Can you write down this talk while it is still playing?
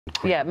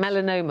Yeah,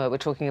 melanoma we're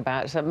talking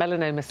about.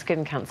 Melanoma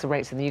skin cancer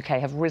rates in the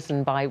UK have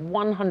risen by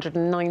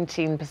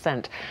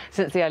 119%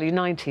 since the early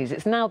 90s.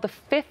 It's now the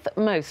 5th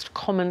most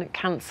common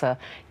cancer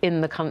in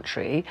the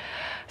country.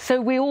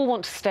 So we all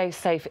want to stay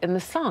safe in the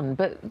sun,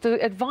 but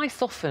the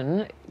advice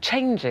often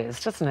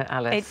changes, doesn't it,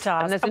 Alice? It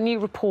does. And there's a new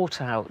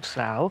report out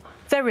now.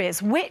 There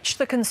is. Which,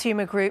 the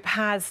consumer group,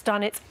 has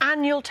done its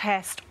annual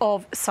test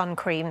of sun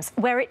creams,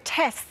 where it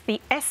tests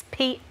the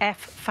SPF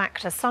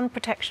factor, sun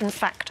protection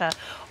factor,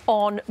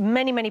 on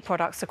many, many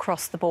products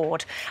across the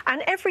board.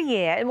 And every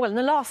year, well, in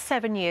the last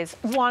 7 years,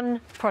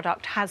 one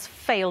product has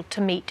failed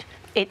to meet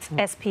its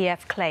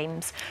SPF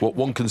claims. What,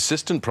 one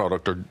consistent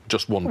product or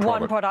just one product?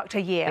 One product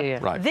a year. Yeah.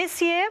 Right.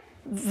 This year,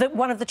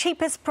 one of the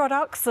cheapest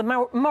products, the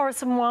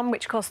Morrison one,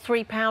 which cost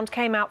 £3,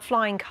 came out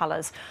flying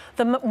colours.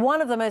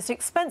 One of the most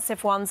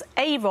expensive ones,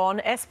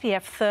 Avon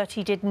SPF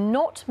 30, did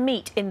not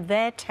meet in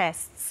their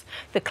tests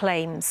the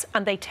claims,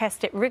 and they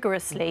test it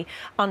rigorously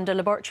under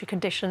laboratory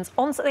conditions.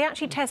 They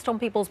actually test on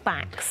people's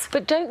backs.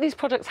 But don't these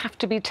products have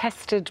to be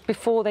tested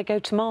before they go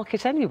to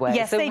market anyway?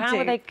 Yes, so they how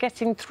do. are they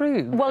getting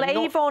through? Well,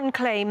 Avon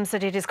claims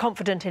that it is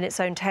confident in its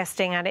own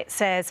testing, and it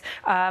says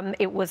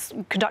it was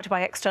conducted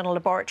by external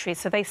laboratories.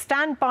 So they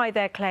stand by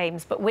their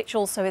claims, but which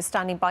also is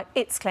standing by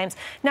its claims.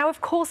 Now,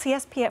 of course, the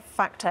SPF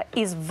factor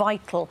is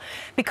vital,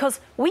 because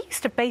we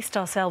used to baste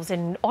ourselves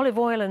in olive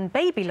oil and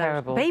baby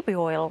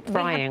oil.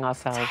 Frying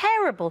ourselves.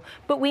 Terrible.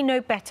 But we know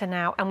better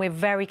now, and we're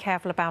very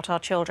careful about our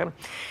children.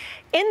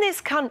 In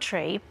this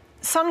country,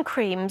 sun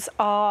creams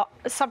are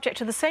subject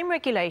to the same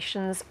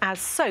regulations as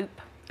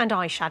soap and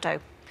eyeshadow.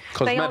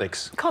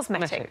 Cosmetics. They are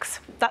cosmetics.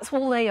 That's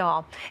all they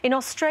are. In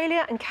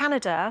Australia and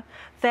Canada,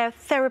 they're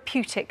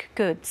therapeutic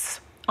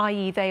goods,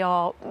 i.e. they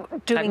are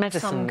doing like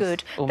some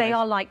good. Almost. They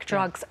are like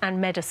drugs and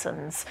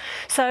medicines.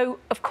 So,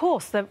 of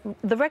course, the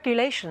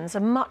regulations are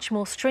much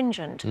more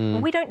stringent.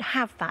 We don't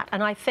have that.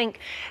 And I think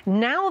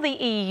now the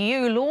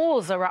EU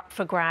laws are up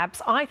for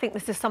grabs. I think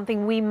this is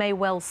something we may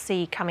well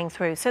see coming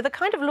through. So the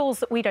kind of laws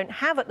that we don't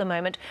have at the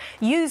moment,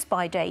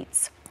 use-by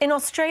dates. In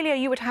Australia,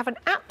 you would have an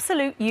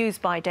absolute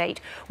use-by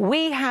date.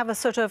 We have a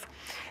sort of,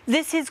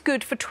 this is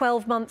good for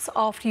 12 months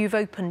after you've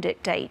opened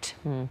it date.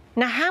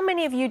 Now, how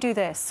many of you do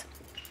this?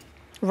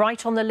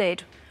 Write on the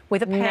lid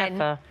with a pen.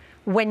 Never.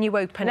 When you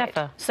open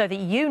Never. it, so that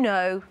you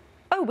know,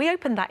 oh, we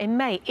opened that in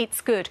May,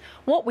 it's good.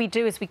 What we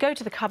do is we go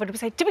to the cupboard and we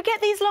say, did we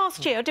get these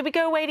last year or did we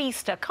go away at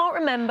Easter? Can't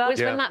remember. It's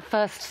when that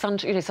first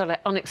sort of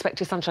like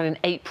unexpected sunshine in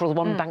April,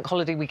 one bank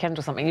holiday weekend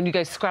or something, and you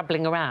go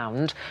scrabbling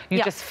around,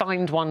 you just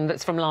find one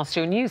that's from last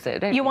year and use it,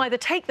 don't you? You either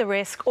take the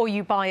risk or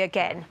you buy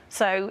again.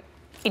 So,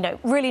 you know,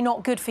 really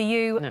not good for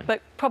you,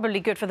 but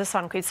probably good for the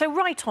sun cream. So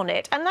write on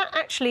it, and that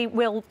actually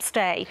will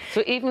stay.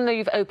 So even though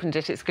you've opened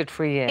it, it's good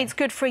for a year? It's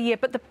good for a year,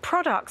 but the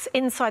products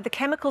inside, the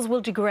chemicals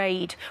will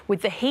degrade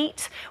with the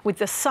heat, with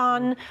the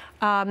sun.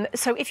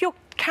 So if you're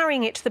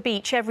carrying it to the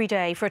beach every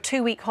day for a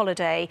 2-week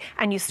holiday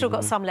and you've still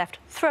got some left,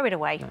 throw it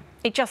away.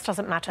 It just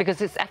doesn't matter. Because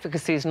its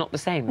efficacy is not the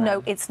same, then?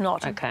 No, it's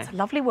not. Okay. It's a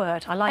lovely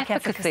word. I like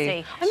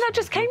efficacy. And that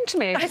just came to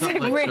me. Is that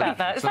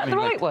the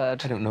right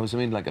word? I don't know. Does it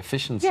mean like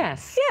efficiency?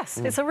 Yes. Yes,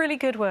 it's a really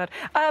good word.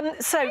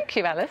 Thank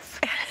you, Alice.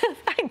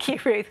 Thank you,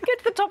 Ruth. Get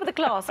to the top of the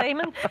class,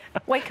 Eamon.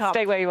 Wake up.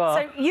 Stay where you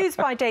are. So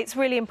use-by date's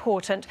really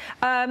important.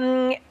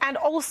 And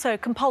also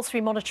compulsory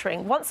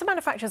monitoring. Once the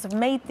manufacturers have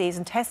made these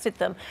and tested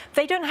them,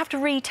 they don't have to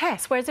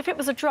retest, whereas if it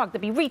was a drug,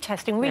 they'd be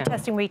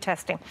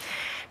retesting.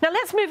 Now,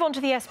 let's move on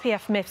to the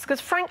SPF myths,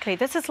 because, frankly,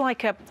 this is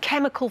like a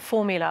chemical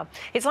formula.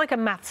 It's like a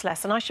maths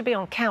lesson. I should be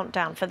on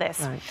countdown for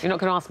this. Right. You're not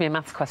going to ask me a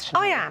maths question?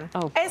 I am.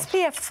 Oh,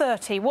 SPF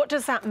 30, what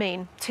does that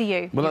mean to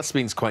you? Well, that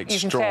means quite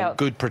strong.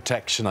 Good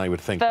protection, I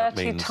would think that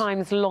means. 30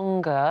 times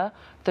longer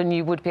than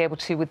you would be able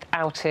to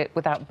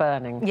without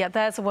burning. Yeah,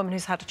 there's a woman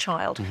who's had a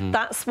child.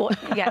 That's what,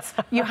 yes,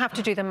 you have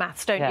to do the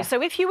maths, don't you?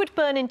 So if you would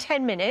burn in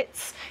 10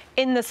 minutes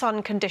in the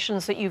sun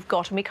conditions that you've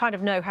got, and we kind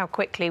of know how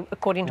quickly,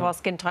 according to our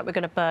skin type, we're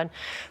going to burn,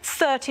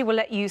 30 will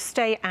let you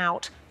stay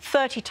out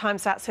 30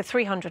 times that, so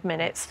 300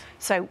 minutes.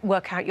 So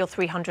work out your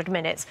 300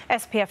 minutes.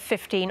 SPF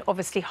 15,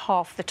 obviously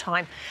half the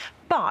time.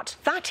 But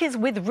that is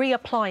with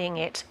reapplying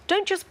it.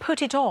 Don't just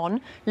put it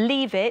on,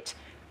 leave it,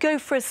 go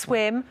for a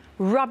swim,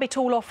 rub it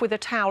all off with a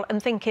towel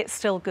and think it's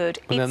still good.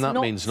 But then that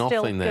means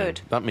nothing then.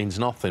 Good. That means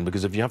nothing,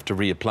 because if you have to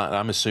reapply,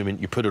 I'm assuming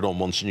you put it on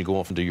once and you go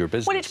off and do your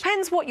business. Well, it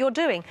depends what you're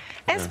doing.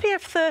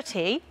 SPF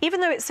 30, even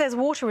though it says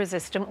water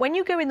resistant, when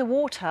you go in the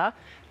water,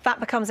 that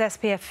becomes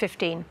SPF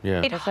 15.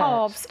 Yeah. It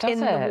halves in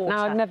the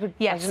water. No,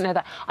 I didn't know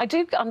that. I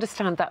do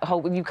understand that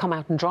whole, when you come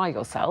out and dry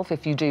yourself,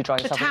 if you do dry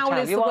yourself, the towel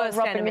is the worst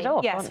rubbing enemy. it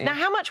off, yes. aren't you? Now,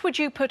 how much would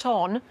you put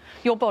on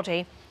your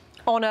body?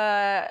 On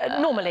a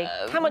normally,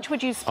 how much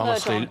would you splurge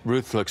honestly, on?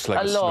 Ruth looks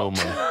like a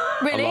snowman.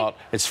 Really? A lot.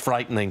 It's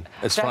frightening.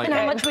 It's And frightening.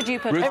 how much would you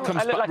put Ruth on?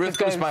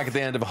 comes back at the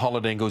end of a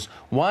holiday and goes,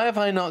 "Why have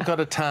I not got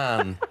a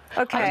tan?"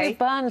 Okay. It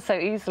burns so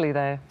easily,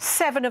 though.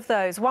 7 of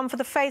those. 1 for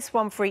the face,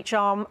 1 for each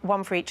arm,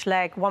 1 for each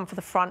leg, 1 for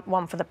the front,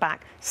 1 for the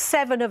back.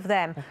 7 of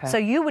them. Okay. So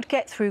you would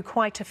get through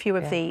quite a few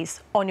of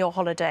these on your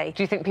holiday.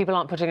 Do you think people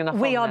aren't putting enough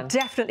on? We are then?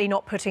 definitely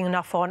not putting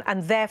enough on,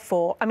 and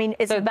therefore, I mean,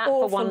 it's so an that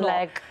awful for one lot.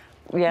 leg.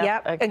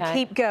 Yeah, and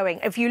keep going.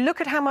 If you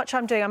look at how much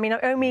I'm doing, I mean, I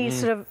only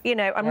sort of, you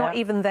know, I'm not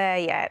even there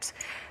yet.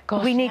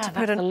 Gosh, we need to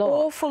put an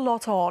awful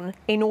lot on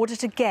in order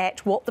to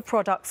get what the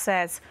product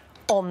says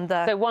on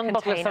the So one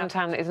container. bottle of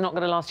suntan is not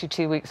going to last you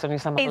 2 weeks on your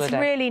summer holiday? It's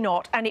really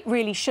not, and it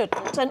really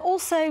shouldn't. And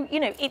also, you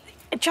know,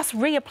 just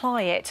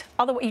reapply it.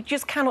 Otherwise, you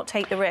just cannot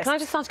take the risk. Can I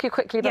just ask you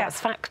quickly about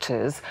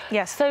factors?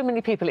 Yes. So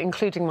many people,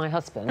 including my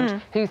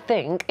husband, who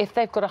think if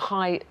they've got a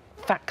high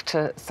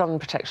factor sun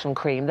protection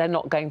cream, they're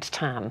not going to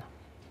tan.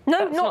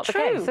 No, That's not the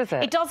true. case, is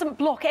it? It doesn't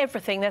block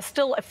everything. There's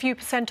still a few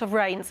 % of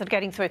rains that are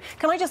getting through.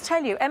 Can I just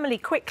tell you, Emily,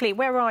 quickly,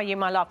 where are you,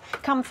 my love?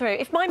 Come through.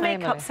 If my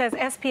makeup says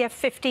SPF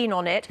 15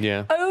 on it,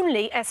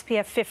 only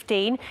SPF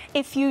 15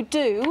 if you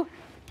do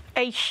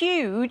a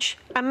huge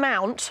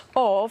amount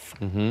of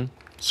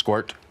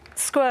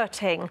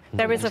squirting.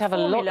 There is a have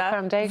formula. a lot of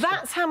foundation.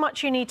 That's how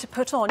much you need to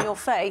put on your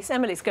face.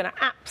 Emily's going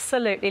to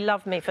absolutely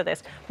love me for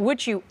this.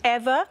 Would you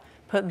ever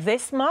put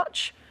this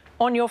much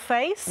on your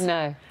face?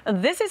 No.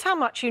 And this is how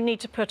much you need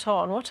to put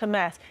on, what a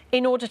mess,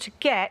 in order to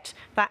get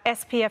that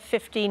SPF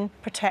 15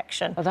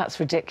 protection. Oh,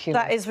 that's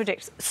ridiculous. That is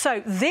ridiculous.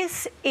 So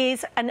this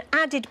is an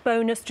added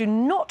bonus. Do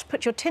not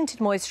put your tinted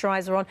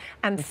moisturiser on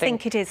and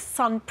think it is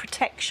sun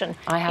protection.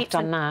 I have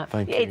done that.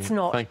 Thank you. It's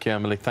not. Thank you,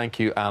 Emily. Thank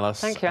you, Alice.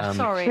 Thank you.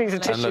 Sorry. Need a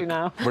tissue look,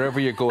 now. Wherever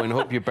you're going,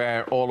 hope you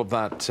bear all of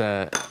that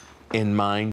in mind.